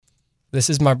This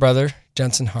is my brother,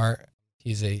 Jensen Hart.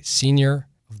 He's a senior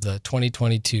of the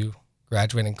 2022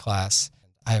 graduating class.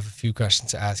 I have a few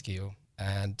questions to ask you.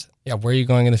 And yeah, where are you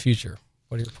going in the future?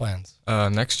 What are your plans?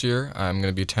 Next year, I'm going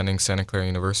to be attending Santa Clara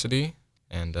University,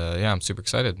 and yeah, I'm super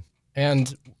excited.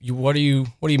 And what are you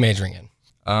majoring in?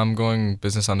 I'm going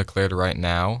business undeclared right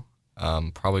now.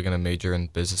 Probably going to major in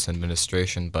business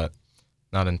administration, but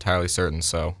not entirely certain,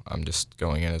 so I'm just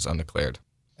going in as undeclared.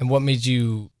 And what made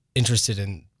you interested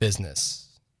in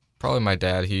business? Probably my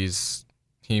dad. He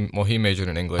majored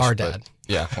in English. Our but, dad.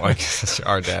 Yeah, well, I guess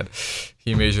our dad.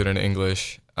 He majored in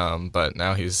English, but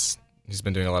now he's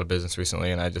been doing a lot of business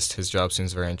recently, and his job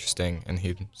seems very interesting, and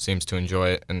he seems to enjoy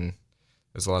it, and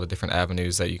there's a lot of different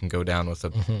avenues that you can go down with a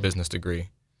business degree,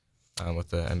 with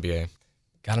the MBA.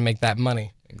 Got to make that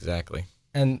money. Exactly.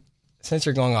 And since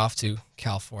you're going off to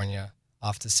California,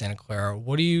 off to Santa Clara,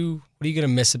 what are you going to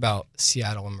miss about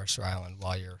Seattle and Mercer Island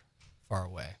while you're far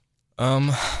away?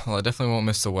 Well, I definitely won't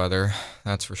miss the weather,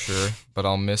 that's for sure. But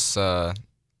I'll miss all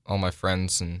my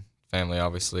friends and family.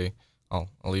 Obviously,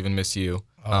 I'll even miss you.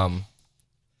 Oh.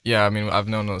 Yeah, I mean, I've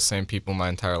known the same people my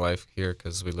entire life here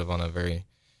because we live on a very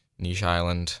niche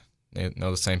island. They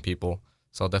know the same people,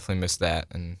 so I'll definitely miss that.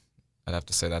 And I'd have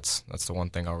to say that's the one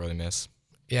thing I'll really miss.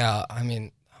 Yeah, I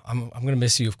mean, I'm gonna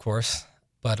miss you, of course,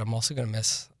 but I'm also gonna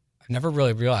miss. I've never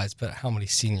really realized, but how many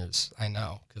seniors I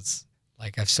know, because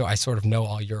like I sort of know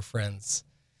all your friends.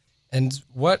 And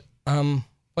what's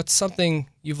something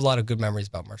you have a lot of good memories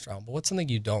about Mercer Island, but what's something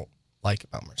you don't like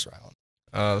about Mercer Island?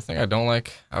 The thing I don't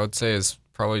like, I would say, is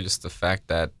probably just the fact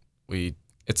that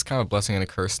it's kind of a blessing and a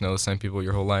curse to know the same people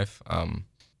your whole life.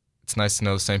 It's nice to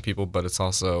know the same people, but it's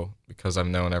also because I've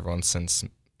known everyone since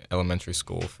elementary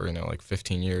school for, like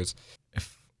 15 years.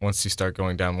 Once you start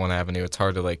going down one avenue, it's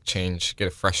hard to like get a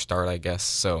fresh start, I guess.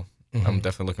 So I'm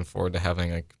definitely looking forward to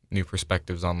having like new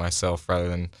perspectives on myself rather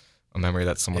than a memory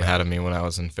that someone had of me when I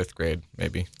was in 5th grade,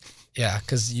 maybe. Yeah,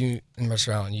 because you in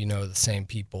Mercer Island, you know the same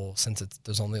people since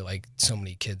there's only like so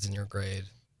many kids in your grade,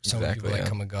 so many people that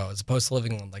come and go, as opposed to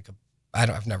living in like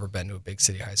I've never been to a big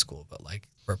city high school, but like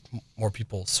where more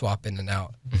people swap in and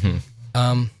out.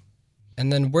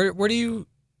 And then where do you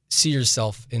see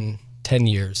yourself in 10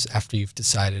 years after you've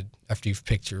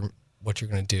picked what you're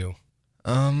going to do?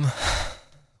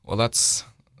 Well, that's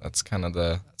kind of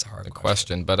the hard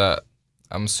question. But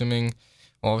I'm assuming,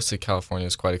 well, obviously California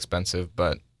is quite expensive,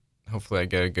 but hopefully I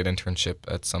get a good internship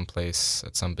at some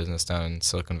business down in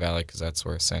Silicon Valley, because that's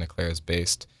where Santa Clara is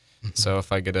based. So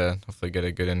if I hopefully get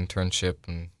a good internship,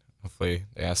 and hopefully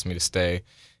they ask me to stay,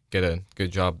 get a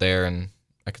good job there, and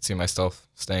I could see myself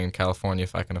staying in California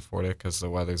if I can afford it, because the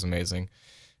weather's amazing,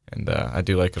 and I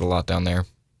do like it a lot down there.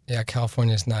 Yeah,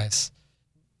 California's nice.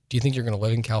 Do you think you're going to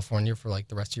live in California for like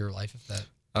the rest of your life?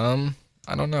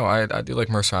 I don't know. I do like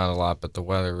Mercer Island a lot, but the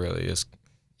weather really is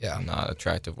not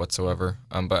attractive whatsoever.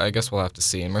 But I guess we'll have to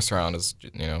see. And Mercer Island is,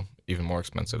 even more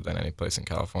expensive than any place in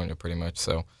California, pretty much.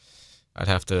 So I'd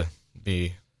have to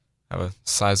have a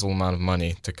sizable amount of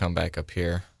money to come back up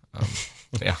here.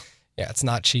 Yeah. Yeah, it's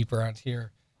not cheap around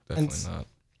here. Definitely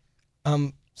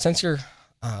not. Since you're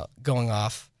going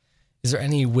off, is there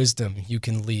any wisdom you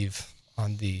can leave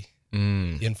on the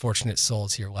unfortunate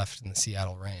souls here left in the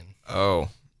Seattle rain? Oh,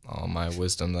 all my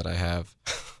wisdom that I have.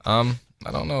 I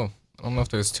don't know. I don't know if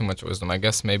there's too much wisdom. I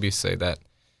guess maybe say that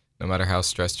no matter how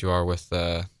stressed you are with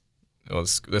this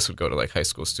would go to like high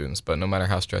school students, but no matter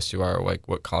how stressed you are, or like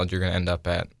what college you're going to end up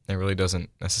at, it really doesn't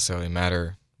necessarily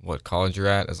matter what college you're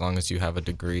at. As long as you have a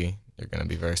degree, you're going to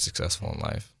be very successful in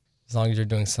life. As long as you're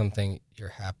doing something you're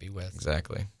happy with.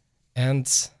 Exactly. And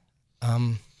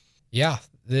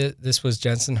this was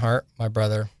Jensen Hart, my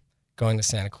brother, going to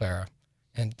Santa Clara.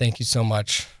 And thank you so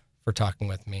much for talking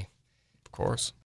with me. Of course.